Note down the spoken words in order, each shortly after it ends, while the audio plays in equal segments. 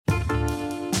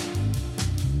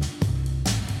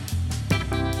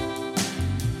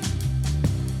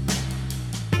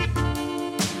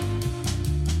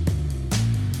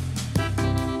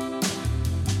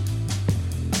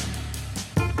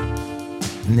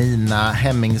Nina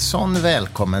Hemmingsson,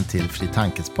 välkommen till Fri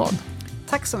Tankes podd.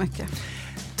 Tack så mycket.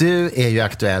 Du är ju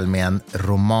aktuell med en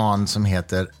roman som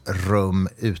heter Rum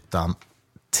utan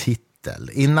titel.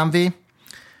 Innan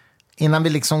vi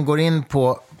liksom går in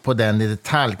på den i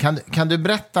detalj, kan du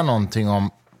berätta någonting om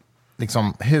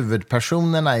liksom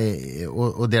huvudpersonerna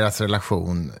och deras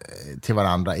relation till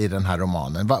varandra i den här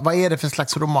romanen? Vad är det för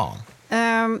slags roman?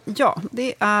 Ja,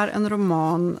 det är en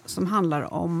roman som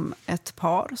handlar om ett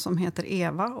par som heter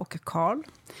Eva och Karl.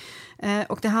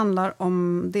 Och det handlar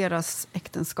om deras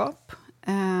äktenskap.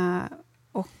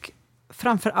 Och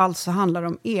framförallt så handlar det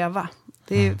om Eva.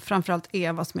 Det är framförallt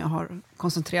Eva som jag har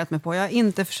koncentrerat mig på. Jag har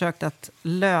inte försökt att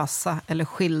lösa eller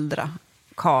skildra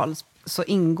Karl så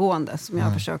ingående som jag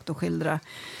har försökt att skildra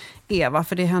Eva.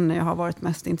 För det är henne jag har varit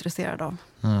mest intresserad av.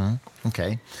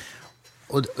 Okej.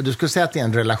 Och du skulle säga att det är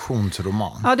en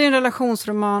relationsroman? Ja, det är en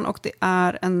relationsroman och det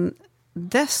är en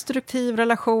destruktiv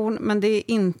relation. Men det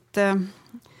är inte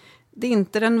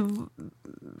den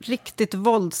riktigt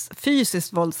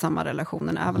fysiskt våldsamma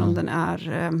relationen, även om den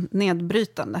är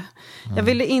nedbrytande. Jag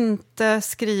ville inte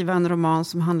skriva en roman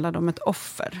som handlade om ett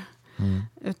offer.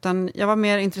 Utan jag var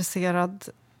mer intresserad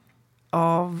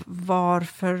av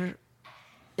varför...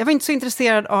 Jag var inte så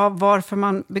intresserad av varför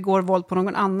man begår våld på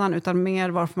någon annan, utan mer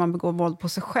varför man begår våld på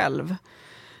sig själv.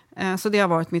 Så det har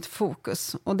varit mitt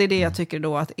fokus. Och det är det jag tycker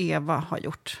då att Eva har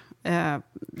gjort.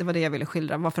 Det var det jag ville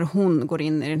skildra. Varför hon går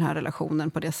in i den här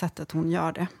relationen på det sättet hon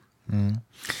gör det.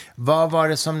 Vad var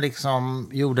det som liksom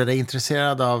gjorde dig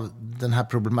intresserad av den här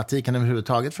problematiken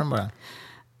överhuvudtaget från början?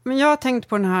 Men jag har tänkt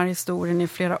på den här historien i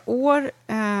flera år.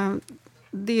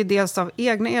 Det är dels av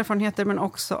egna erfarenheter men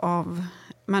också av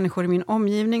människor i min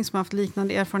omgivning som har haft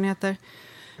liknande erfarenheter.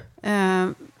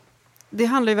 Det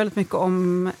handlar ju väldigt mycket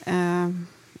om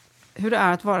hur det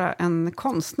är att vara en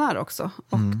konstnär också.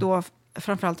 Och då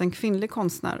framförallt en kvinnlig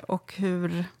konstnär. Och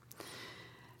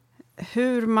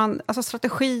hur man, alltså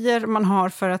strategier man har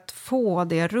för att få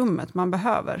det rummet man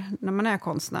behöver när man är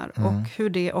konstnär. Och hur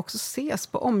det också ses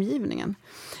på omgivningen.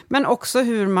 Men också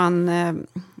hur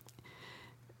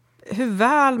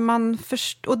väl man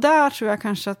förstår. Och där tror jag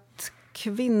kanske att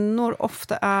kvinnor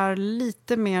ofta är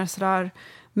lite mer sådär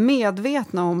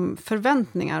medvetna om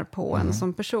förväntningar på en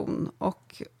som person.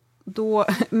 Och då,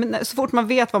 så fort man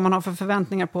vet vad man har för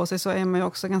förväntningar på sig så är man ju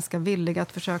också ganska villig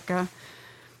att försöka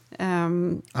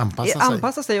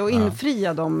anpassa sig och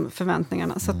infria de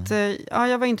förväntningarna. Så att,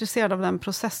 jag var intresserad av den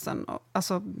processen.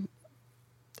 Alltså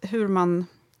hur man...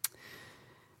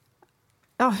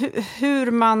 Ja,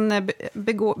 hur man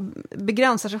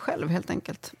begränsar sig själv helt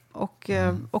enkelt.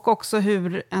 Och också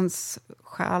hur ens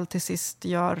själ till sist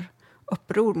gör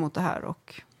uppror mot det här.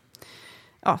 Och,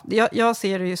 ja, jag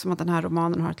ser det ju som att den här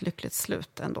romanen har ett lyckligt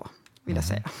slut ändå, vill jag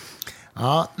säga.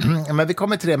 Ja, men vi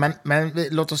kommer till det. Men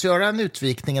låt oss göra en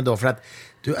utvikning ändå. För att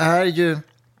du är ju,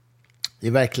 i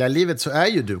verkliga livet så är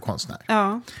ju du konstnär.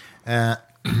 Ja.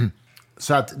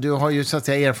 Så att du har ju så att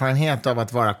säga erfarenhet av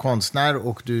att vara konstnär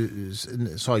och du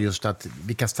sa just att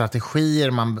vilka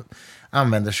strategier man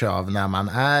använder sig av när man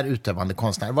är utövande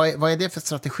konstnär. Vad är det för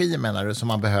strategier menar du som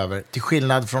man behöver till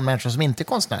skillnad från människor som inte är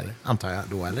konstnärer, antar jag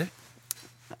då, eller?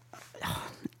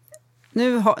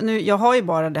 Jag har ju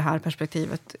bara det här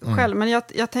perspektivet själv, men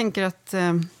jag tänker att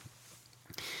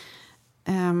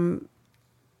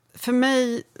för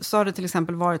mig så har det till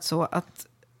exempel varit så att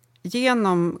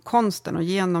genom konsten och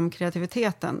genom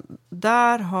kreativiteten,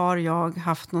 där har jag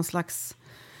haft någon slags...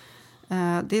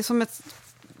 det är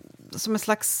som ett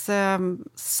slags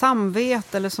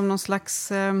samvete eller som någon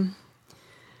slags...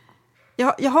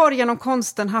 Jag har genom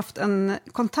konsten haft en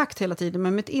kontakt hela tiden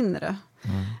med mitt inre.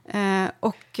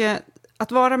 Och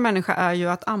att vara människa är ju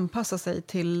att anpassa sig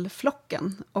till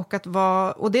flocken.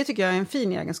 Och det tycker jag är en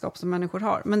fin egenskap som människor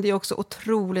har. Men det är också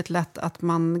otroligt lätt att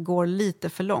man går lite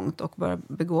för långt och börjar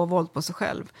begå våld på sig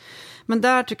själv. Men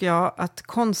där tycker jag att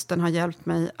konsten har hjälpt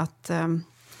mig att...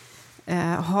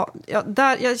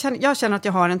 jag känner att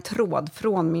jag har en tråd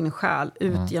från min själ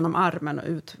ut genom armen och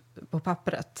ut på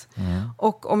pappret.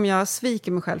 Och om jag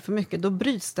sviker mig själv för mycket, då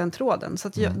bryts den tråden. Så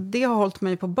att det har hållit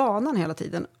mig på banan hela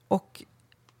tiden. Och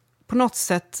på något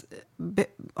sätt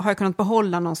har jag kunnat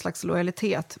behålla någon slags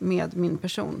lojalitet med min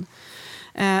person.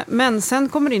 Men sen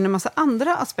kommer det in en massa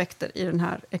andra aspekter i den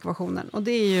här ekvationen. Och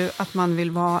det är ju att man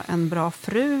vill vara en bra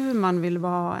fru, man vill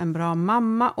vara en bra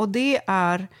mamma. Och det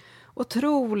är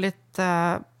otroligt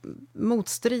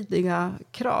motstridiga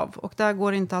krav. Och där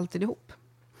går det inte alltid ihop.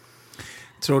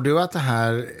 Tror du att det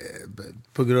här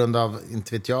på grund av,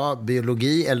 inte vet jag,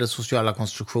 biologi eller sociala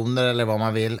konstruktioner eller vad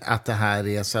man vill, att det här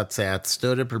är så att säga ett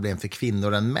större problem för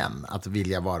kvinnor än män att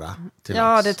vilja vara till Ja,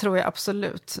 lags? det tror jag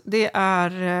absolut. Det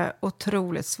är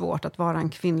otroligt svårt att vara en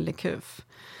kvinnlig kuf.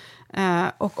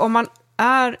 Och om man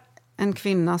är en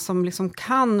kvinna som liksom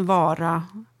kan vara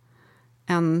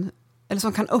eller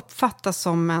som kan uppfattas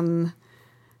som en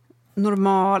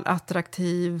normal,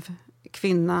 attraktiv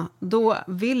kvinna, då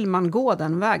vill man gå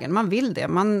den vägen. Man vill det.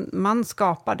 Man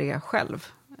skapar det själv.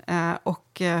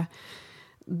 Och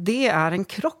det är en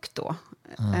krock då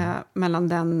mellan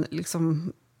den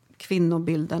liksom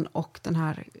kvinnobilden och den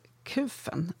här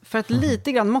kufen. För att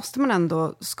lite grann måste man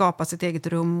ändå skapa sitt eget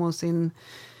rum och sin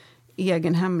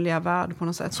egen hemliga värld på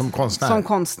något sätt. Som konstnär? Som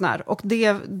konstnär. Och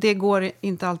det går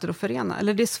inte alltid att förena.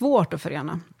 Eller det är svårt att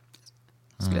förena,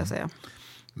 skulle jag säga.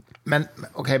 Men,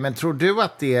 men tror du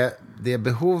att det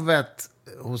behovet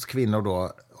hos kvinnor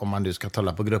då, om man nu ska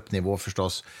tala på gruppnivå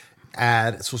förstås,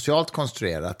 är socialt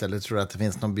konstruerat, eller tror du att det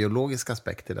finns någon biologisk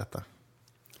aspekt i detta?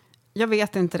 Jag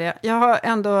vet inte det. Jag har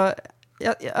ändå...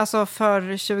 Alltså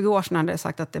för 20 år sedan hade jag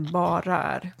sagt att det bara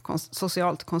är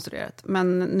socialt konstruerat.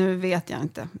 Men nu vet jag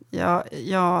inte.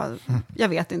 Jag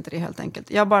vet inte det helt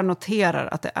enkelt. Jag bara noterar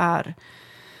att det är...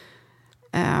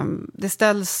 det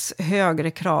ställs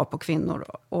högre krav på kvinnor.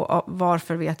 Och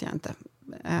varför vet jag inte.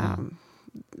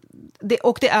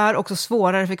 Och det är också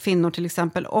svårare för kvinnor, till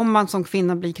exempel. Om man som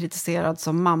kvinna blir kritiserad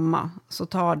som mamma, så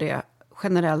tar det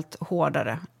generellt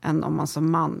hårdare än om man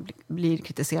som man blir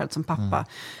kritiserad som pappa.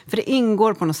 För det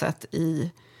ingår på något sätt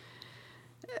i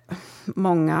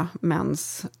många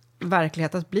mäns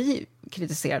verklighet att bli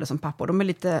kritiserade som pappor. De är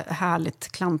lite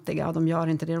härligt klantiga och de gör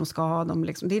inte det de ska.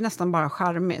 Det är nästan bara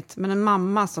charmigt. Men en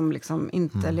mamma som liksom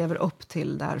inte lever upp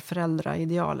till det här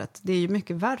föräldraidealet, det är ju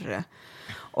mycket värre.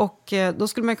 Och då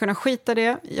skulle man kunna skita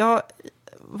det. Jag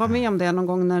var med om det någon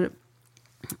gång när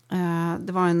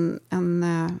det var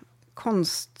en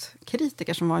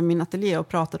konstkritiker som var i min ateljé och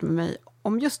pratade med mig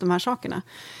om just de här sakerna.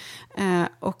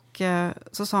 Och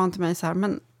så sa han till mig så här: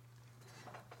 men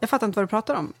jag fattar inte vad du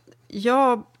pratar om.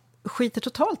 Jag skiter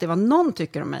totalt i vad någon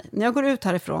tycker om mig. När jag går ut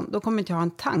härifrån, då kommer inte jag ha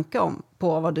en tanke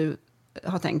på vad du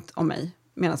har tänkt om mig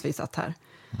medan vi satt här.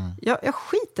 Jag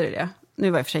skiter i det.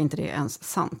 Nu var i och för sig inte det ens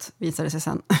sant, visade sig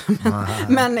sen.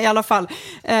 Men i alla fall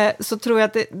så tror jag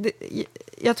att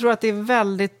jag tror att det är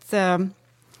väldigt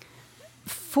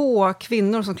få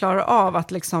kvinnor som klarar av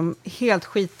att liksom helt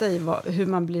skita i hur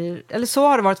man blir. Eller så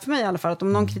har det varit för mig i alla fall. Att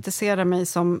om någon kritiserar mig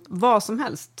som vad som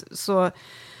helst, så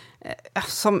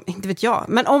som, inte vet jag.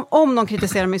 Men om någon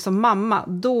kritiserar mig som mamma,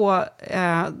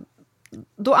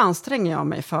 då anstränger jag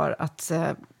mig för att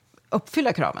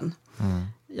uppfylla kraven.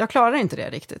 Jag klarar inte det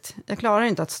riktigt. Jag klarar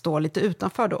inte att stå lite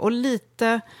utanför då. Och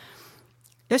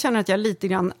jag känner att jag lite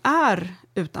grann är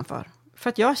utanför. För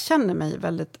att jag känner mig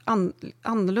väldigt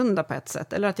annorlunda på ett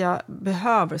sätt. Eller att jag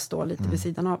behöver stå lite vid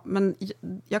sidan av. Men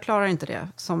jag klarar inte det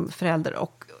som förälder.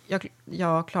 Och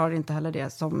jag klarar inte heller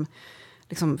det som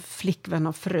liksom flickvän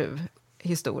och fru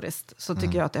historiskt. Så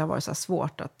tycker jag att det har varit så här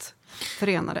svårt att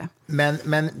förena det.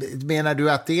 Men menar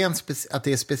du att det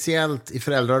är speciellt i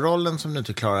föräldrarollen som du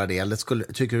inte klarar det?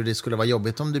 Eller tycker du det skulle vara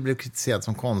jobbigt om du blev kritiserad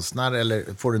som konstnär? Eller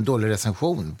får du en dålig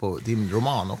recension på din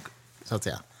roman? Så att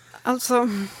säga? Alltså,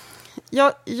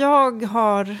 jag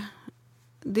har...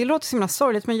 Det låter så himla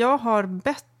sorgligt, men jag har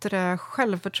bättre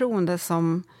självförtroende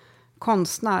som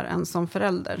konstnär än som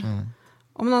förälder.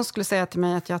 Om någon skulle säga till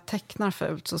mig att jag tecknar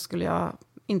fult, så skulle jag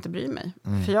inte bry mig.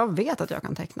 För jag vet att jag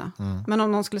kan teckna. Men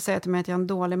om någon skulle säga till mig att jag är en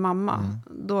dålig mamma,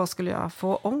 då skulle jag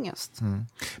få ångest.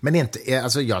 Men inte,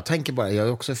 alltså jag tänker bara, jag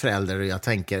är också förälder och jag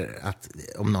tänker att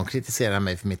om någon kritiserar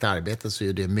mig för mitt arbete, så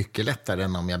är det mycket lättare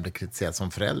än om jag blir kritiserad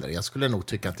som förälder. Jag skulle nog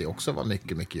tycka att det också var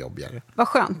mycket, mycket jobbigare. Vad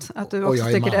skönt att du också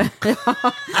tycker det.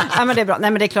 Ja, men det är bra.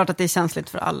 Nej, men det är klart att det är känsligt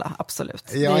för alla,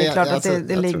 absolut. Ja, det är klart alltså, att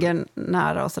det ligger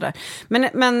nära och sådär.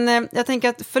 Men jag tänker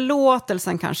att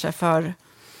förlåtelsen kanske för...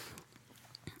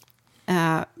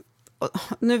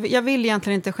 jag vill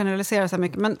egentligen inte generalisera så här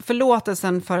mycket, men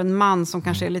förlåtelsen för en man som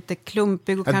kanske är lite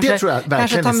klumpig och kanske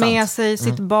tar med sig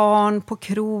sitt barn på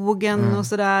krogen och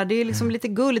sådär. Det är liksom lite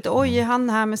gulligt. Oj, är han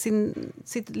här med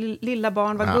sitt lilla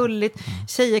barn, vad gulligt.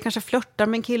 Tjejer kanske flörtar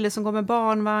med en kille som går med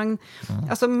barnvagn.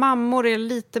 Alltså mammor är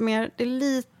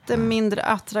lite mindre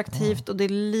attraktivt och det är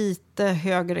lite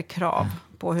högre krav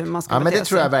på hur man ska men det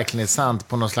tror jag verkligen är sant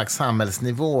på någon slags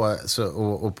samhällsnivå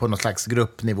och på någon slags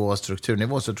gruppnivå och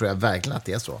strukturnivå, så tror jag verkligen att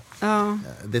det är så. Ja.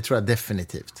 Det tror jag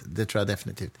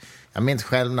definitivt. Jag minns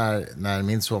själv när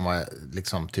min son var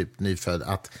liksom typ nyfödd,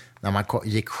 att när man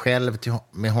gick själv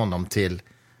med honom till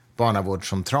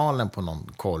barnavårdscentralen på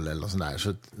någon koll eller sådär.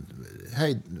 Så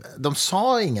de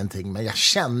sa ingenting, men jag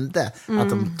kände att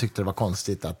de tyckte det var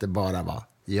konstigt att det bara var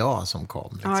jag som kom.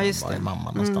 Liksom. Ja, just var det. är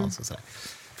mamma någonstans? Och så här.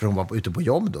 För hon var ute på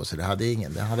jobb då, så det hade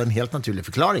en helt naturlig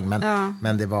förklaring.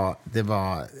 Men det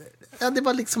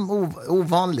var liksom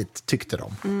ovanligt, tyckte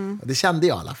de. Det kände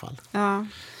jag i alla fall. Ja.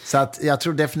 Så att jag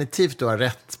tror definitivt du har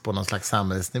rätt på någon slags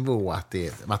samhällsnivå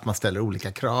att man ställer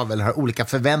olika krav eller har olika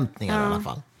förväntningar i alla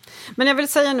fall. Men jag vill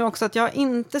säga nu också att jag har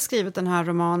inte skrivit den här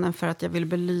romanen för att jag vill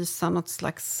belysa något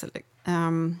slags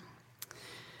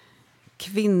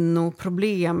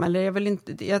kvinnoproblem. Eller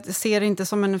jag ser det inte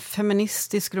som en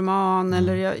feministisk roman.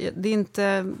 Eller det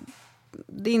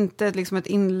är inte liksom ett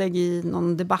inlägg i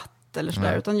någon debatt eller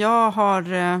sådär. Utan jag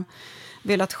har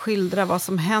velat skildra vad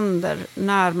som händer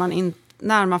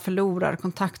när man förlorar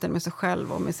kontakten med sig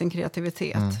själv och med sin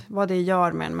kreativitet. Vad det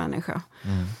gör med en människa.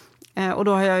 Och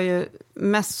då har jag ju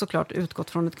mest såklart utgått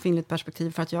från ett kvinnligt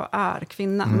perspektiv för att jag är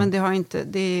kvinna. Men det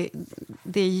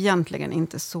är egentligen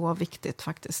inte så viktigt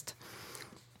faktiskt.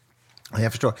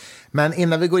 Jag förstår. Men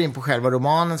innan vi går in på själva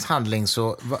romanens handling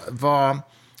så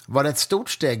var det ett stort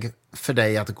steg för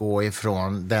dig att gå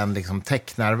ifrån den liksom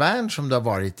tecknarvärld som du har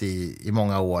varit i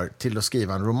många år till att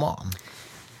skriva en roman?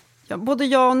 Ja, både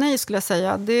ja och nej skulle jag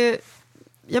säga.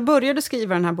 Jag började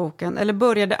skriva den här boken, eller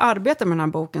började arbeta med den här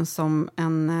boken som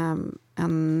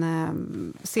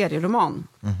en serieroman.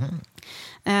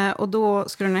 Och då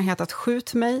skulle den ha hetat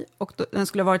Skjut mig, och den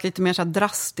skulle ha varit lite mer så här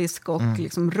drastisk och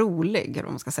liksom rolig, eller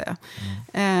vad man ska säga.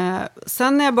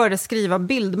 Sen när jag började skriva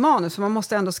bildmanus, för man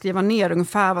måste ändå skriva ner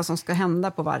ungefär vad som ska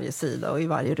hända på varje sida och i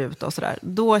varje ruta och sådär,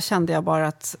 då kände jag bara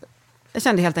att jag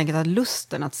kände helt enkelt att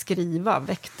lusten att skriva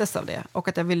väcktes av det. Och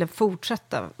att jag ville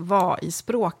fortsätta vara i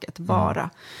språket bara.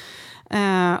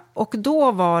 Och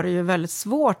då var det ju väldigt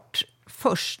svårt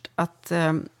först att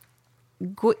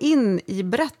gå in i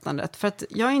berättandet. För att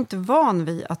jag är inte van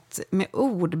vid att med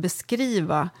ord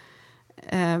beskriva...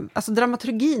 alltså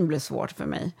dramaturgin blev svårt för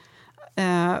mig.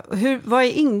 Vad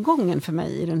är ingången för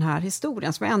mig i den här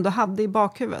historien som jag ändå hade i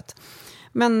bakhuvudet?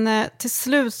 Men till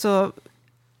slut så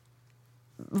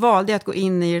valde jag att gå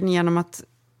in i den genom att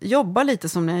jobba lite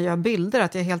som när jag gör bilder.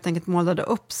 Att jag helt enkelt målade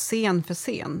upp scen för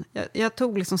scen. Jag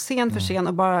tog liksom scen för scen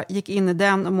och bara gick in i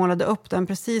den och målade upp den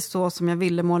precis så som jag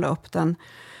ville måla upp den.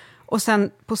 Och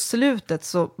sen på slutet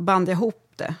så band jag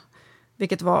ihop det.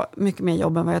 Vilket var mycket mer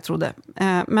jobb än vad jag trodde.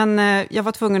 Men jag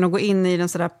var tvungen att gå in i den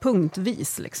sådär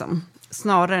punktvis liksom.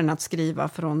 Snarare än att skriva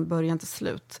från början till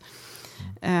slut.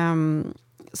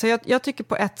 Så jag tycker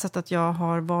på ett sätt att jag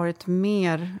har varit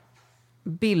mer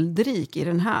bildrik i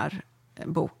den här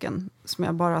boken som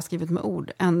jag bara har skrivit med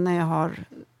ord än när jag har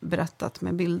berättat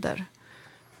med bilder.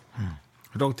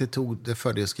 Hur lång tid tog det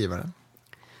för dig att skriva den?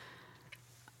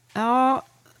 Ja,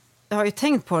 jag har ju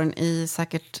tänkt på den i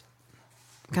säkert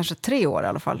kanske 3 år i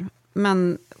alla fall.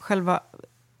 Men själva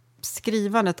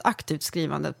skrivandet, aktivt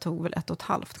skrivandet, tog väl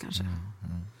 1,5 kanske.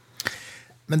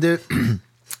 Men du,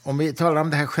 om vi talar om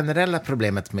det här generella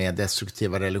problemet med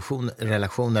destruktiva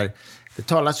relationer, det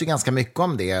talas ju ganska mycket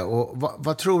om det. Och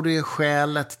vad tror du är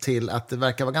skälet till att det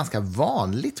verkar vara ganska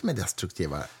vanligt med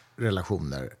destruktiva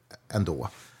relationer ändå?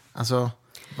 Alltså,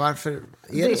 varför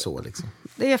är det så liksom?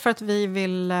 Det är för att vi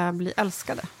vill bli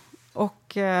älskade.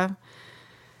 Och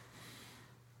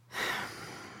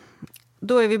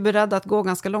då är vi beredda att gå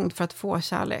ganska långt för att få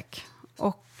kärlek.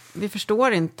 Och vi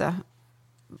förstår inte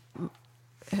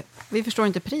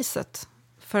priset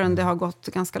förrän det har gått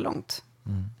ganska långt.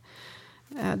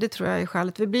 Det tror jag är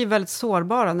skälet. Vi blir väldigt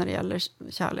sårbara när det gäller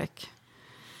kärlek.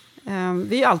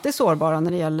 Vi är alltid sårbara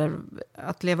när det gäller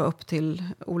att leva upp till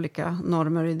olika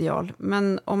normer och ideal.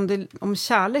 Men om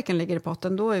kärleken ligger i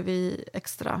potten, då är vi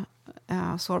extra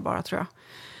sårbara, tror jag.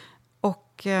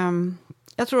 Och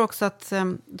jag tror också att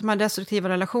de här destruktiva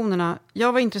relationerna...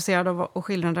 Jag var intresserad av att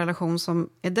skildra en relation som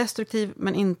är destruktiv,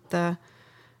 men inte...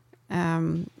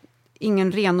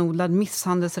 ingen renodlad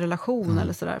misshandelsrelation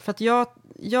eller sådär. För att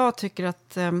jag tycker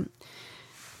att...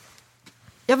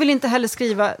 jag vill inte heller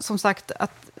skriva, som sagt,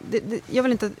 att... jag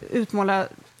vill inte utmåla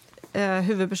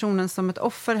huvudpersonen som ett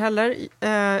offer heller.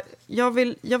 Jag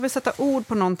vill sätta ord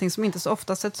på någonting som inte så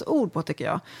ofta sätts ord på, tycker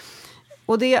jag.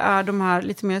 Och det är de här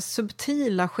lite mer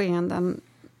subtila skeenden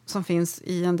som finns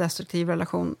i en destruktiv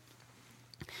relation.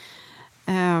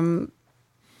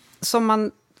 Som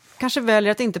man kanske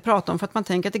väljer att inte prata om för att man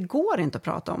tänker att det går inte att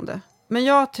prata om det. Men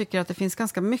jag tycker att det finns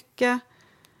ganska mycket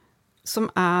som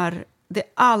är det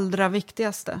allra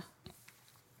viktigaste.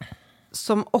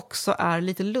 Som också är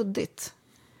lite luddigt.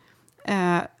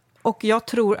 Och jag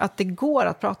tror att det går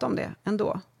att prata om det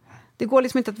ändå. det går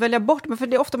liksom inte att välja bort. Men för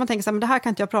det är ofta man tänker så här, men det här kan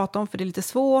inte jag prata om för det är lite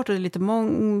svårt och det är lite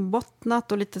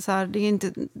mångbottnat och lite så här, det är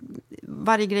inte,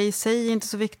 varje grej i sig är inte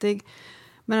så viktig.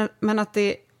 Men att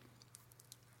det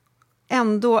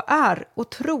ändå är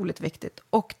otroligt viktigt.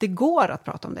 Och det går att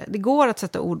prata om det. Det går att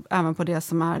sätta ord även på det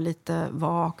som är lite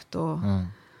vagt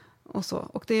och så.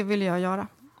 Och det vill jag göra.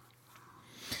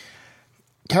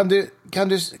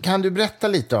 Kan du berätta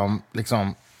lite om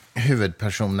liksom,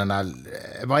 huvudpersonerna?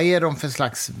 Vad är de för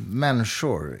slags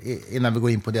människor innan vi går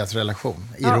in på deras relation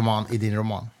i din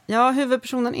roman? Ja,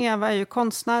 huvudpersonen Eva är ju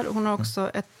konstnär. Hon har också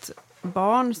ett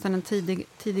barn sedan en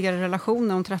tidigare relation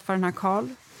när hon träffar den här Karl.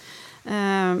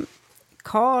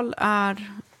 Karl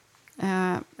är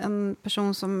en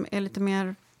person som är lite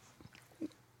mer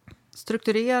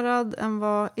strukturerad än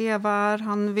vad Eva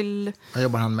är. Vad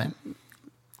jobbar han med?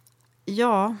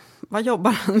 Ja, vad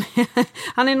jobbar han med?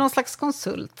 Han är någon slags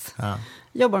konsult. Ja.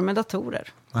 Jobbar med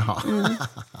datorer. Jaha,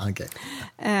 okej.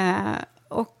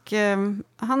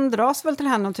 Han dras väl till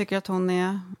henne och tycker att hon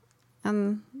är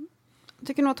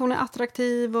tycker nog att hon är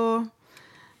attraktiv och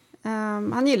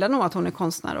han gillar nog att hon är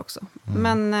konstnär också.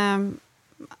 Men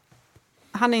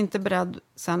han är inte beredd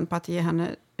sen på att ge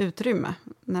henne utrymme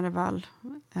när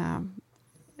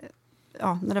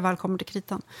det väl kommer till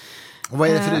kritan. Och vad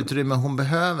är det för utrymme hon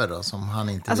behöver då som han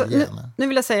inte vill ge henne? Nu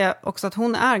vill jag säga också att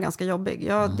hon är ganska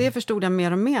jobbig. Det förstod jag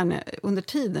mer och mer under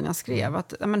tiden jag skrev.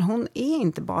 Att hon är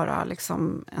inte bara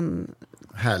liksom en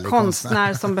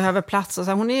konstnär som behöver plats. Och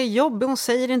så här. Hon är jobbig, hon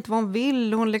säger inte vad hon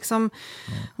vill. Hon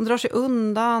drar sig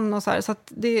undan. Och så här. Så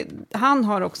att han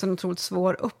har också en otroligt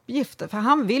svår uppgift. För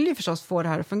han vill ju förstås få det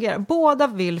här att fungera. Båda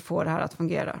vill få det här att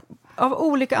fungera. Av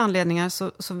olika anledningar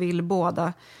så vill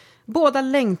båda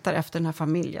längtar efter den här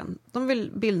familjen. De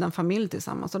vill bilda en familj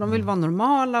tillsammans. Och de vill vara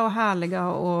normala och härliga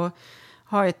och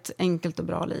ha ett enkelt och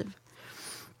bra liv.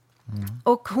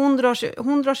 Och hon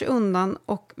drar sig undan,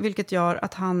 vilket gör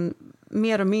att han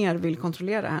mer och mer vill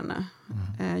kontrollera henne.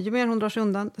 Ju mer hon drar sig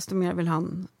undan, desto mer vill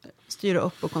han styra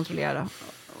upp och kontrollera.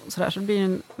 Och så det blir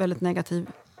en väldigt negativ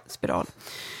spiral.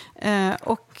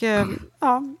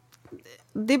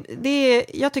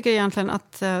 Jag tycker egentligen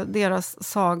att deras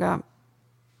saga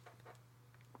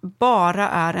bara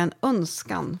är en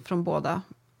önskan från båda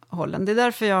hållen. Det är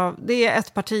därför det är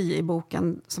ett parti i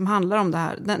boken som handlar om det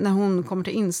här. När hon kommer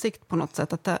till insikt på något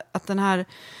sätt. Att den här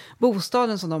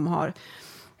bostaden som de har.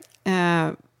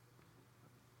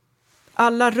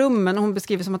 Alla rummen, hon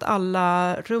beskriver som att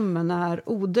alla rummen är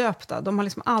odöpta. De har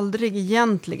liksom aldrig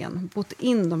egentligen bott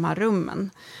in de här rummen.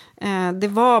 Det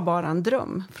var bara en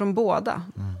dröm från båda.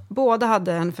 Båda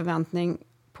hade en förväntning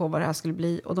på vad det här skulle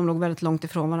bli och de låg väldigt långt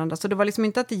ifrån varandra. Så det var liksom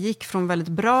inte att det gick från väldigt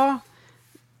bra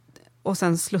och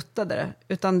sen sluttade det.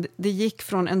 Utan det gick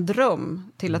från en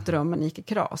dröm till att drömmen gick i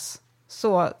kras.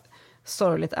 Så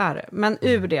sorgligt är det. Men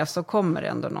ur det så kommer det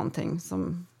ändå någonting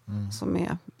som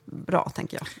är bra,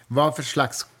 tänker jag. Vad för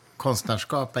slags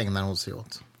konstnärskap ägnar hon sig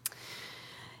åt?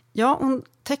 Ja, hon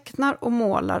tecknar och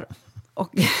målar. Och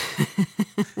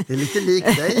det är lite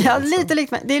likt dig. Ja, lite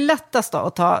likt mig. Det är lättast då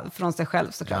att ta från sig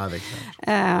själv, såklart. Ja, det är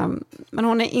klart. Men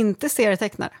hon är inte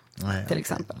serietecknare, till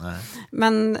exempel. Nej.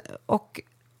 Men, och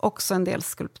också en del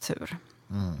skulptur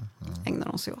ägnar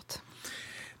hon sig åt.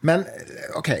 Men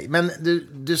okej, men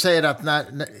du säger att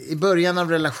när i början av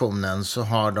relationen så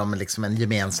har de liksom en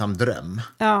gemensam dröm.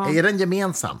 Ja. Är den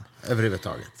gemensam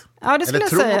överhuvudtaget? Ja, det skulle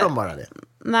Eller jag säga. Tror de bara det?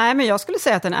 Nej, men jag skulle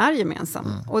säga att den är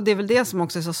gemensam. Och det är väl det som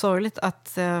också är så sorgligt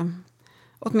att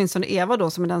åtminstone Eva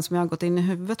då, som är den som jag har gått in i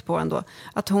huvudet på ändå,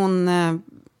 att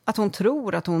hon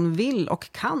tror att hon vill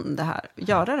och kan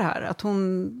göra det här. Att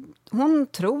hon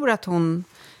tror att hon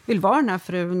vill vara den här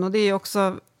frun. Och det är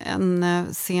också en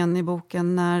scen i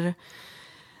boken när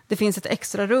det finns ett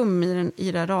extra rum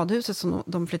i det här radhuset som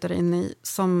de flyttar in i,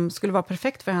 som skulle vara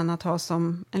perfekt för henne att ha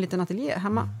som en liten ateljé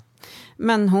hemma.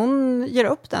 Men hon ger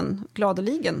upp den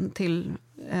gladeligen till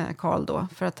Karl då,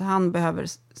 för att han behöver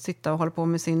sitta och hålla på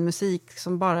med sin musik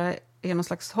som bara är någon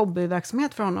slags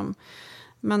hobbyverksamhet för honom.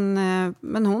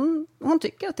 Men hon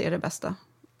tycker att det är det bästa,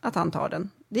 att han tar den.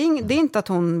 Det är inte att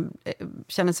hon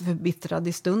känner sig förbittrad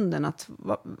i stunden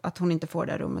att hon inte får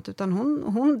det här rummet, utan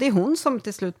det är hon som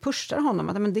till slut pushar honom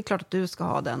att men det är klart att du ska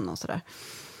ha den och sådär.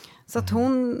 Så att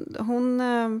hon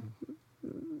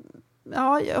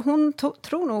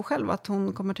tror nog själv att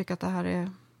hon kommer tycka att det här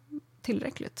är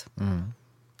tillräckligt.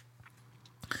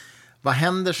 Vad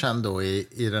händer sen då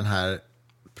i den här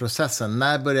processen?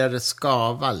 När börjar det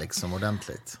skava liksom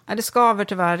ordentligt? Ja, det skaver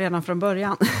tyvärr redan från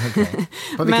början. Okay.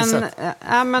 På vilket sätt?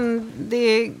 Men det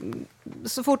är,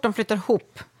 så fort de flyttar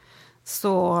ihop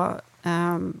så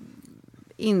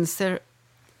inser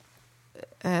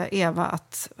Eva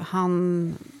att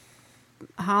han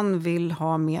han vill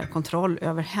ha mer kontroll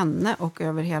över henne och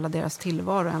över hela deras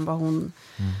tillvaro än vad hon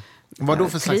Vad då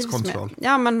för slags trivs med. kontroll?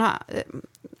 Ja, men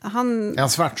han... Är han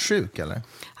svartsjuk eller?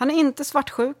 Han är inte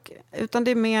svartsjuk, utan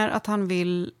det är mer att han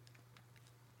vill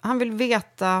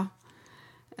veta...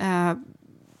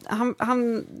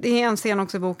 det är en scen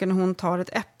också i boken när hon tar ett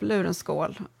äpple ur en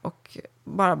skål och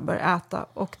bara börjar äta.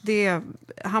 Och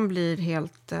han blir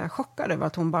helt chockad över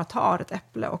att hon bara tar ett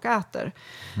äpple och äter.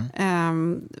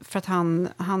 För att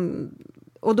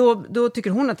och då tycker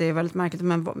hon att det är väldigt märkligt.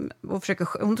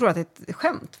 Hon tror att det är ett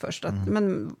skämt först.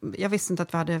 Men jag visste inte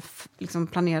att vi hade liksom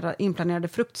inplanerade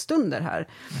fruktstunder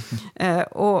här.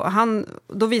 Och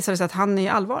då visar det sig att han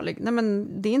är allvarlig. Nej,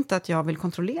 men det är inte att jag vill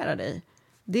kontrollera dig.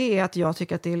 Det är att jag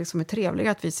tycker att det är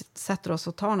trevligare att vi sätter oss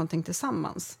och tar någonting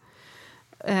tillsammans.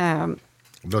 Det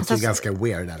låter ju ganska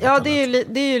weird. Ja, det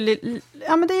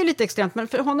är ju lite extremt. Men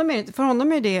för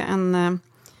honom är det en...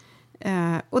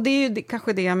 och det är ju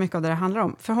kanske det mycket av det handlar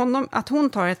om. För honom, att hon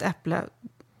tar ett äpple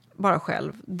bara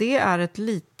själv, det är ett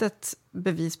litet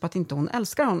bevis på att inte hon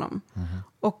älskar honom.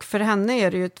 Och för henne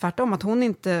är det ju tvärtom, att hon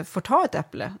inte får ta ett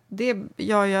äpple. Det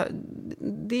är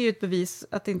ju ett bevis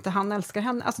att inte han älskar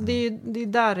henne. Alltså det är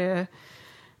där...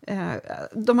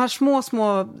 de här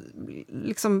små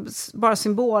liksom bara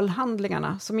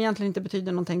symbolhandlingarna som egentligen inte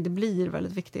betyder någonting, det blir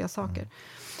väldigt viktiga saker.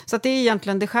 Så att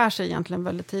det skär sig egentligen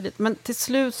väldigt tidigt. Men till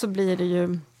slut så blir det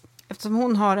ju, eftersom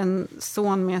hon har en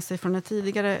son med sig från en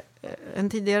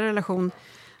tidigare relation,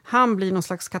 han blir någon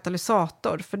slags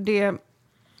katalysator. För det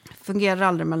fungerar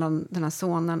aldrig mellan den här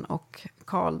sonen och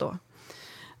Karl då.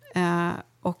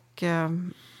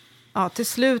 Till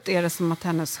slut är det som att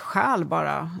hennes själ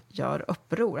bara gör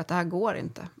uppror, att det här går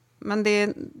inte. Men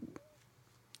det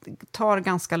tar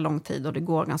ganska lång tid och det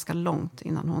går ganska långt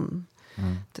innan hon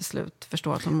till slut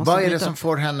förstår att hon måste Vad är det byta. som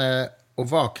får henne att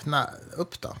vakna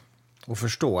upp då? Och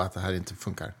förstå att det här inte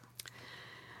funkar?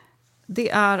 Det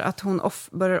är att hon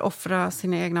börjar offra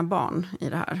sina egna barn i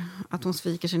det här. Att hon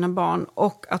sviker sina barn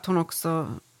och att hon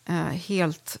också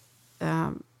helt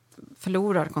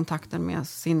förlorar kontakten med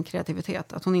sin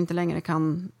kreativitet. Att hon inte längre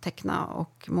kan teckna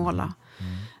och måla.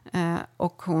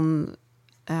 Och hon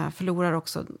förlorar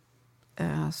också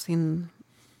sin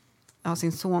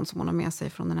son som hon har med sig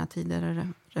från den här tidigare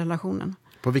relationen.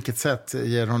 På vilket sätt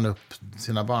ger hon upp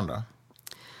sina barn då?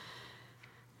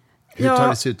 Hur tar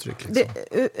det sig uttryck? Liksom?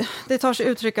 Det tar sig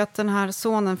uttryck att den här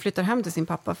sonen flyttar hem till sin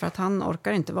pappa för att han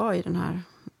orkar inte vara i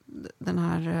den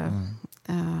här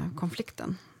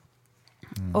konflikten.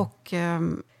 Och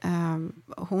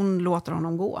hon låter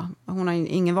honom gå. Hon har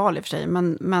ingen val i och för sig,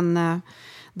 men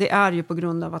det är ju på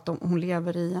grund av att hon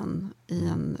lever i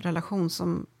en relation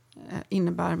som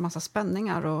innebär massa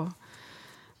spänningar och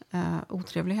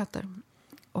otrevligheter.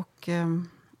 Och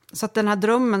så att den här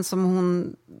drömmen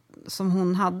som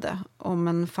hon hade om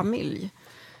en familj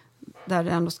där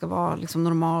det ändå ska vara liksom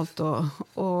normalt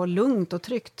och lugnt och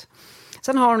tryggt.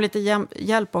 Sen har hon lite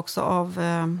hjälp också av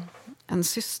en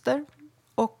syster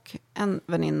och en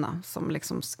väninna som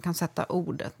liksom kan sätta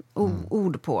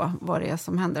ord på vad det är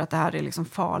som händer. Att det här är liksom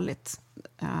farligt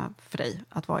för dig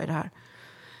att vara i det här.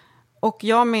 Och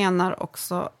jag menar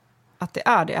också att det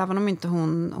är det, även om inte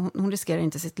hon riskerar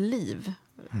inte sitt liv.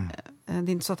 Det är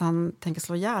inte så att han tänker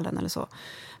slå ihjäl henne eller så.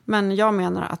 Men jag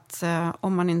menar att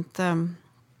om man inte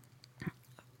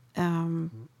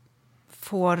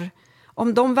får...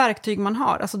 Om de verktyg man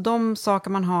har, alltså de saker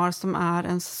man har som är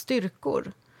ens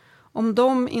styrkor, om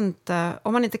de inte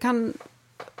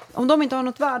har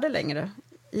något värde längre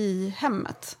i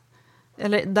hemmet,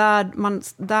 eller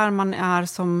där man är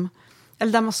som,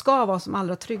 eller där man ska vara som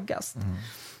allra tryggast.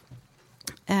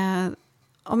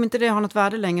 Om inte det har något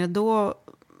värde längre, då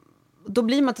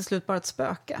blir man till slut bara ett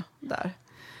spöke där.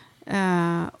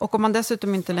 Och om man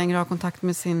dessutom inte längre har kontakt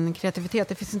med sin kreativitet,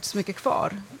 det finns inte så mycket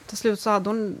kvar. Till slut så hade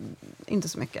hon inte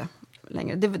så mycket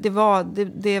längre.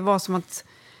 Det var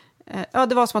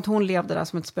som att hon levde där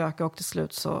som ett spöke, och till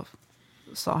slut så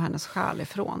sa hennes själ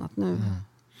ifrån att nu...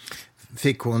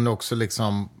 Fick hon också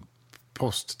liksom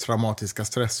posttraumatiska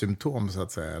stresssymptom så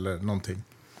att säga, eller någonting?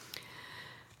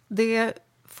 Det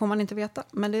får man inte veta,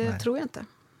 men det Nej. tror jag inte.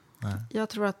 Nej. Jag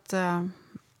tror att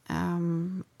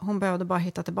hon behövde bara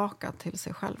hitta tillbaka till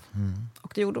sig själv.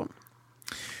 Och det gjorde hon.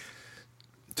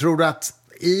 Tror du att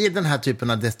i den här typen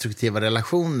av destruktiva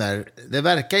relationer, det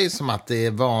verkar ju som att det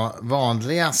är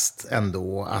vanligast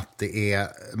ändå att det är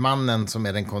mannen som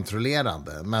är den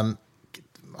kontrollerande. Men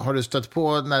har du stött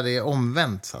på när det är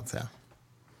omvänt så att säga?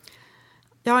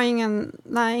 Jag har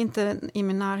inte i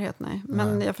min närhet, nej.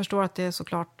 Men jag förstår att det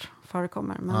såklart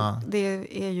förekommer. Men det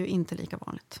är ju inte lika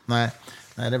vanligt. Nej,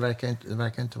 det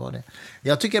verkar inte vara det.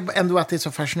 Jag tycker ändå att det är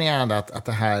så fascinerande att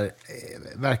det här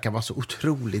verkar vara så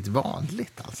otroligt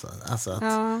vanligt. Alltså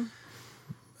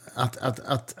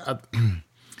att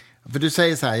för du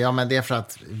säger så här, ja men det är för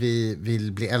att vi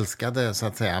vill bli älskade så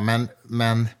att säga.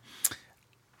 Men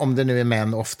om det nu är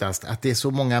män oftast, att det är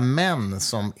så många män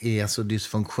som är så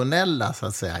dysfunktionella så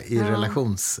att säga i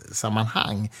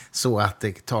relationssammanhang så att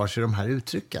det tar sig de här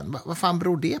uttrycken. Vad fan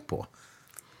beror det på?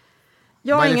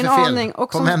 Jag har ingen aning.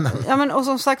 Och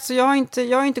som sagt, så jag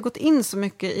har inte gått in så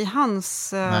mycket i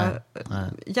hans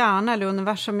hjärna eller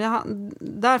universum.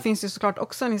 Där finns ju såklart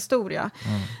också en historia.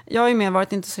 Jag har ju mer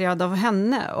varit intresserad av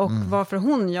henne och varför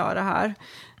hon gör det här.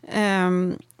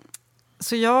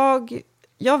 Så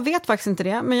jag vet faktiskt inte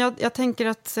det, men jag tänker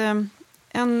att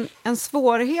en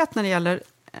svårighet när det gäller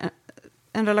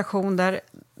en relation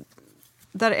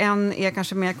där en är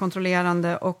kanske mer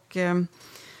kontrollerande och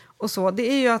så,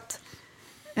 det är ju att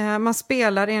man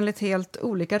spelar enligt helt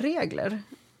olika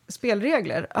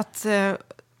spelregler. Att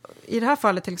i det här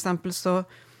fallet till exempel så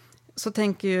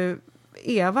tänker ju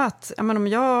Eva att om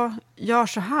jag gör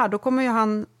så här, då kommer ju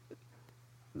han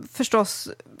förstås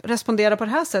respondera på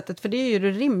det här sättet, för det är ju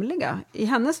det rimliga i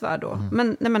hennes värld då.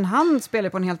 Men han spelar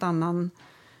på en helt annan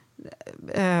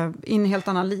i en helt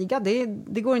annan liga.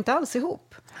 Det går inte alls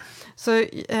ihop. Så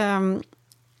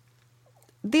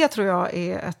det tror jag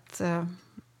är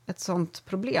ett sånt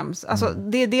problem. Alltså,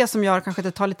 det är det som gör kanske att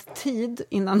det tar lite tid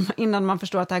innan man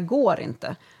förstår att det här går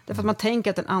inte. Därför att man tänker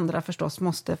att den andra förstås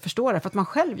måste förstå det, för att man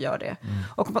själv gör det.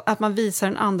 Och att man visar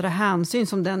en andra hänsyn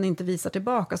som den inte visar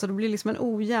tillbaka. Så det blir liksom en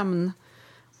ojämn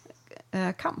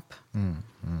kamp.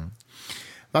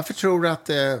 Varför tror du att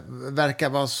det verkar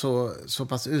vara så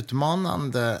pass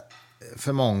utmanande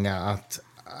för många att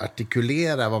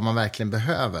artikulera vad man verkligen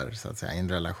behöver så att säga, i en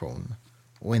relation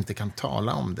och inte kan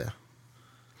tala om det?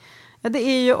 Ja, det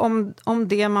är ju om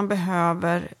det man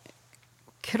behöver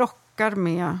krockar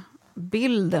med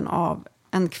bilden av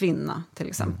en kvinna till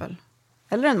exempel.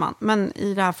 Eller en man, men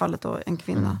i det här fallet då en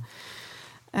kvinna.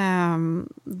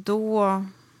 Då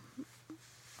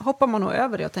hoppar man nog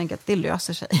över det och tänker att det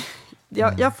löser sig.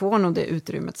 Jag får nog det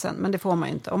utrymmet sen, men det får man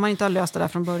inte. Om man inte har löst det där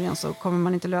från början så kommer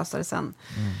man inte lösa det sen.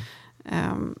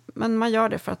 Men man gör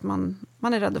det för att man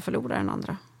är rädd att förlora den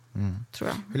andra, tror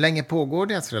jag. Hur länge pågår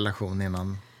deras relation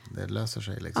innan det löser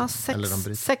sig? Liksom?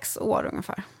 Ja, 6 år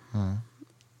ungefär.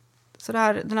 Så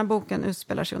den här boken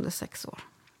utspelar sig under 6 år.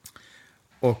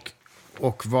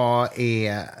 Och vad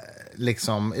är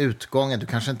liksom utgången? Du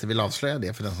kanske inte vill avslöja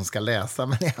det för den som ska läsa,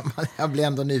 men jag blir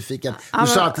ändå nyfiken. Du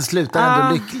sa att det slutar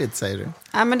ändå lyckligt, säger du.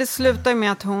 Ja, men det slutar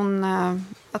med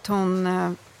att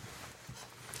hon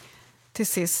till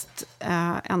sist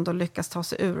ändå lyckas ta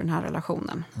sig ur den här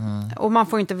relationen. Och man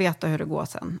får inte veta hur det går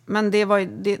sen. Men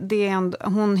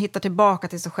hon hittar tillbaka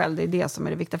till sig själv, det är det som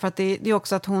är det viktiga. För att det är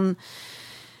också att hon,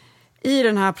 i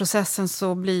den här processen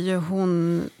så blir ju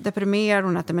hon deprimerad,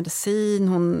 hon äter medicin,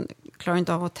 hon klarar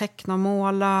inte av att teckna och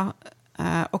måla.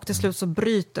 Och till slut så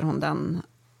bryter hon den.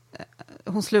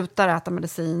 Hon slutar äta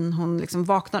medicin, hon liksom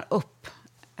vaknar upp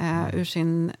ur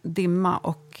sin dimma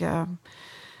och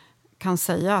kan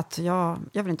säga att jag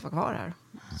vill inte vara kvar här.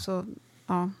 Så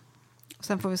ja,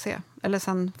 sen får vi se. Eller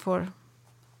sen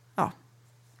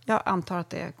jag antar att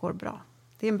det går bra.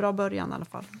 Det är en bra början i alla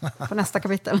fall på nästa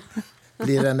kapitel.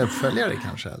 Blir det en uppföljare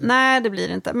kanske? Eller? Nej, det blir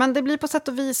det inte. Men det blir på sätt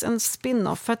och vis en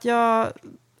spin-off. För att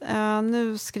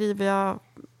nu skriver jag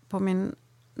på min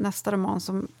nästa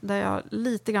roman där jag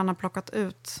lite grann har plockat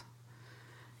ut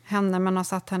henne, men har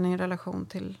satt henne i en relation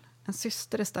till en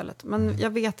syster istället. Men jag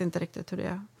vet inte riktigt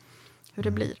hur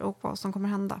det blir och vad som kommer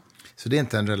hända. Så det är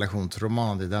inte en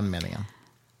relationsroman i den meningen?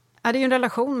 Ja, det är ju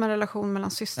en relation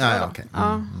mellan systrar. Ja, okay.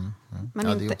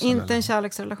 Men inte en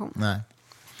kärleksrelation. Nej.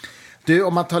 Du,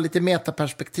 om man tar lite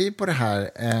metaperspektiv på det här,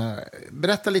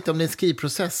 berätta lite om din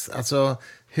skrivprocess. Alltså,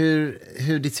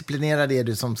 hur disciplinerad är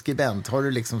du som skribent? Har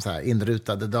du liksom så här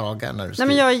inrutade dagar när du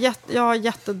skriver? Nej, men jag har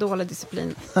jättedålig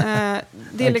disciplin.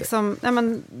 Det är liksom,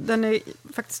 den är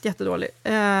faktiskt jättedålig.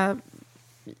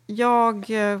 Jag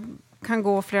kan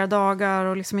gå flera dagar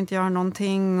och liksom inte göra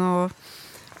någonting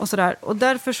och sådär. Och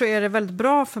därför så är det väldigt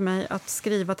bra för mig att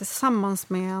skriva tillsammans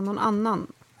med någon annan.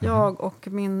 Jag och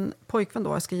min pojkvän då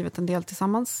har skrivit en del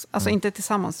tillsammans. Alltså inte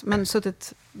tillsammans, men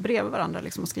suttit bredvid varandra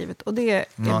liksom och skrivit. Och det är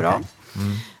bra.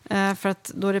 För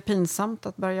att då är det pinsamt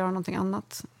att börja göra någonting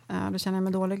annat. Då känner jag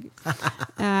mig dålig.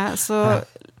 Så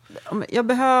jag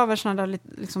behöver sådana där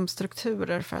liksom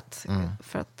strukturer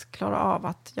för att klara av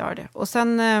att göra det. Och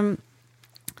sen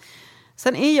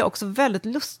Sen är jag också väldigt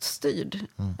luststyrd.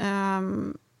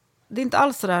 Det är inte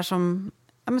alls så där som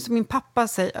min pappa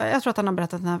säger. Jag tror att han har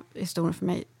berättat den här historien för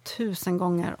mig 1000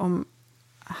 gånger om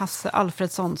Hasse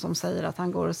Alfredsson som säger att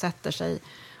han går och sätter sig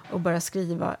och börjar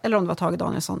skriva, eller om det var Tage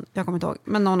Danielsson, jag kommer inte ihåg,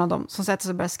 men någon av dem som sätter sig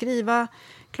och börjar skriva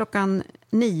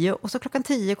 9:00 och så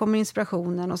 10:00 kommer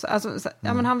inspirationen och så,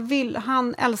 men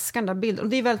han älskar den där bilden och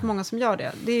det är väldigt många som gör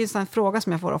det. Det är en fråga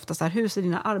som jag får ofta så här, hur ser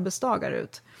dina arbetsdagar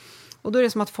ut? Och då är det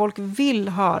som att folk vill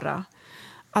höra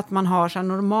att man har så här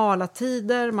normala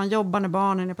tider, man jobbar när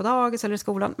barnen är på dagis eller i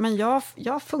skolan, men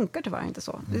jag funkar tyvärr inte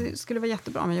så. Det skulle vara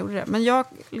jättebra om jag gjorde det. Men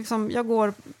jag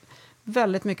går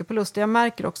väldigt mycket på lust. Jag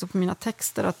märker också på mina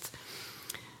texter att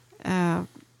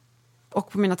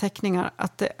och på mina teckningar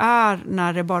att det är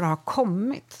när det bara har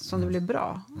kommit som det blir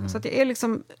bra. Så att jag är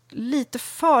liksom lite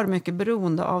för mycket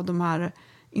beroende av de här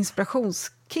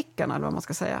inspirationskickarna, eller vad man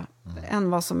ska säga, än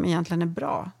vad som egentligen är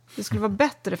bra. Det skulle vara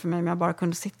bättre för mig om jag bara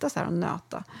kunde sitta så här och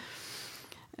nöta.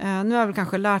 Nu har jag väl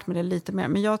kanske lärt mig det lite mer,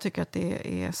 men jag tycker att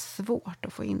det är svårt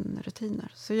att få in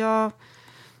rutiner. Så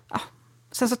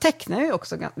sen så tecknar jag ju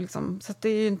också, liksom, så att det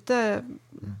är ju inte...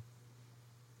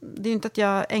 Det är inte att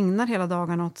jag ägnar hela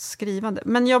dagen åt skrivande.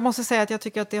 Men jag måste säga att jag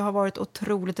tycker att det har varit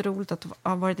otroligt roligt att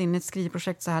ha varit inne i ett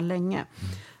skrivprojekt så här länge.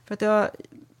 För att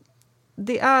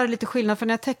det är lite skillnad, för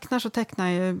när jag tecknar så tecknar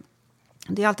jag ju...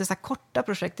 Det är alltid så här korta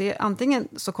projekt. Det är antingen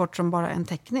så kort som bara en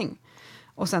teckning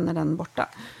och sen är den borta.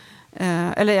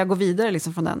 Eller jag går vidare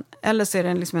liksom från den. Eller så är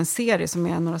det liksom en serie som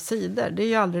är några sidor. Det är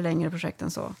ju aldrig längre projekt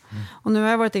än så. Och nu har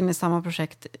jag varit inne i samma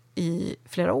projekt i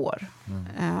flera år.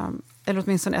 Eller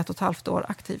åtminstone 1,5 år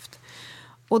aktivt.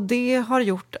 Och det har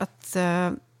gjort att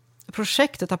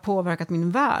projektet har påverkat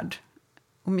min värld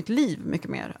och mitt liv mycket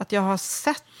mer. Att jag har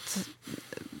sett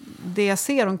det jag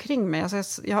ser omkring mig.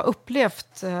 Alltså jag har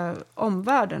upplevt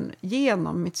omvärlden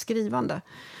genom mitt skrivande.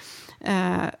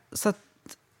 Så att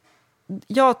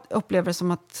jag upplever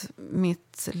som att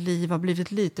mitt liv har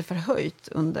blivit lite förhöjt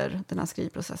under den här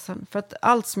skrivprocessen. För att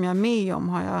allt som jag är med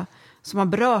om som har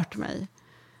berört mig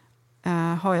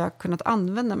har jag kunnat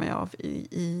använda mig av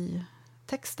i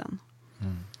texten.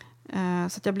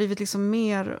 Så att jag har blivit liksom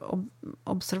mer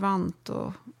observant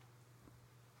och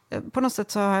på något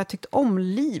sätt så har jag tyckt om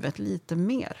livet lite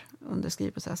mer under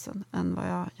skrivprocessen än vad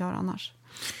jag gör annars.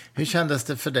 Hur kändes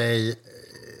det för dig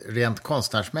rent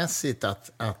konstnärsmässigt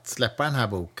att släppa den här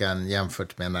boken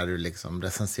jämfört med när du liksom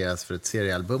recenseras för ett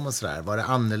seriealbum och sådär? Var det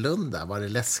annorlunda? Var det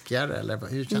läskigare? Eller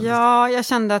hur kändes det? Jag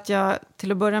kände att jag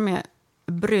till att börja med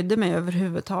brydde mig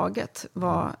överhuvudtaget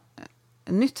var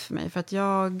nytt för mig. För att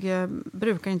jag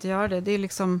brukar inte göra det. Det är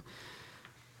liksom...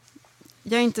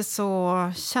 Jag är inte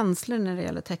så känslig när det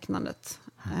gäller tecknandet.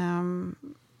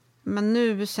 Men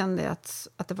nu kände jag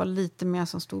att det var lite mer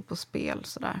som stod på spel.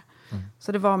 Sådär.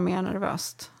 Så det var mer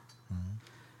nervöst.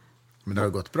 Men det har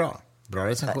gått bra. Bra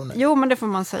recensioner. Jo, men det får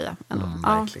man säga.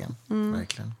 Verkligen.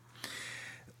 Verkligen.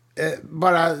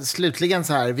 Bara slutligen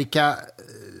så här.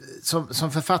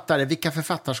 Som författare, vilka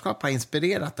författarskap har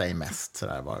inspirerat dig mest?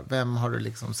 Sådär? Vem har du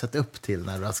liksom sett upp till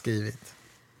när du har skrivit?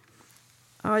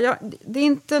 Det är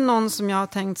inte någon som jag har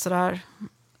tänkt sådär,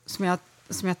 som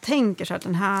jag tänker så att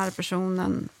den här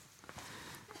personen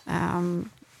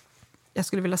jag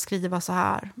skulle vilja skriva så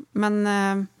här. Men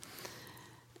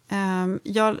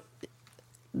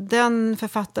den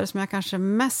författare som jag kanske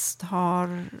mest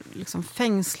har liksom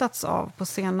fängslats av på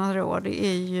senare år, det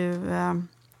är ju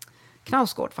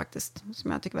Knausgård faktiskt,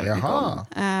 som jag tycker väldigt mycket om.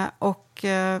 Och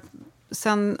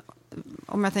sen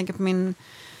om jag tänker på min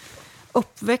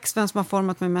uppväxt, vem som har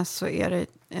format mig mest, så är det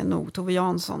nog Tove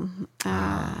Jansson.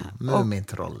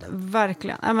 Mumintrollen.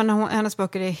 Verkligen. Hennes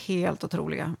böcker är helt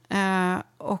otroliga. Det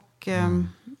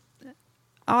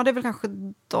är väl kanske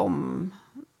de,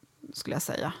 skulle jag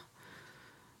säga.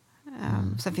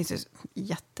 Sen finns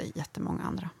det jättemånga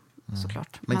andra,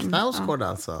 såklart. Men Knausgård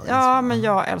alltså? Ja, men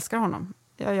jag älskar honom.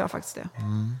 Jag gör faktiskt det.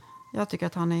 Jag tycker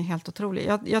att han är helt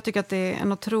otrolig. Jag tycker att det är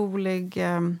en otrolig...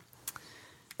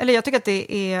 Eller jag tycker att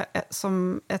det är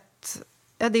som ett...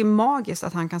 Ja, det är magiskt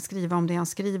att han kan skriva om det han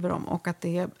skriver om och att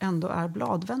det ändå är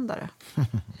bladvändare.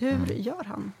 Hur gör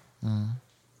han?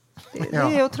 Det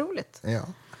är otroligt. Ja.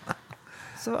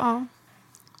 Så, ja.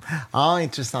 Ja,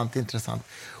 intressant.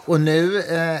 Och nu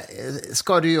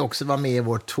ska du ju också vara med i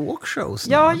vår talkshow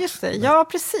snart. Ja, just det. Ja,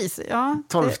 precis. Ja,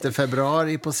 12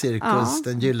 februari på Cirkus,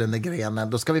 den gyllene grenen.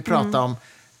 Då ska vi prata om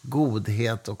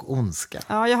godhet och ondska.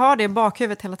 Ja, jag har det i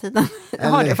bakhuvudet hela tiden. Jag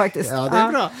har det faktiskt. Ja, det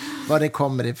är bra. Var det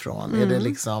kommer ifrån. Är det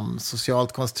liksom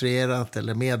socialt konstruerat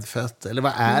eller medfött? Eller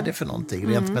vad är det för någonting?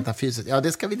 Rent metafysiskt. Ja,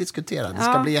 det ska vi diskutera. Det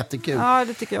ska bli jättekul. Ja,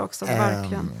 det tycker jag också.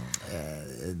 Verkligen.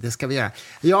 det ska vi göra.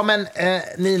 Ja, men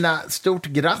Nina, stort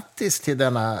grattis till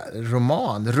denna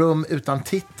roman. Rum utan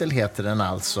titel heter den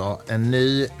alltså. En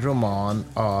ny roman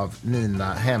av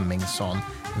Nina Hemmingsson.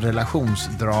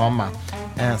 Relationsdrama.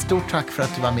 Stort tack för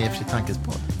att du var med i Fri Tankes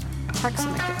podd. Tack så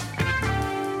mycket.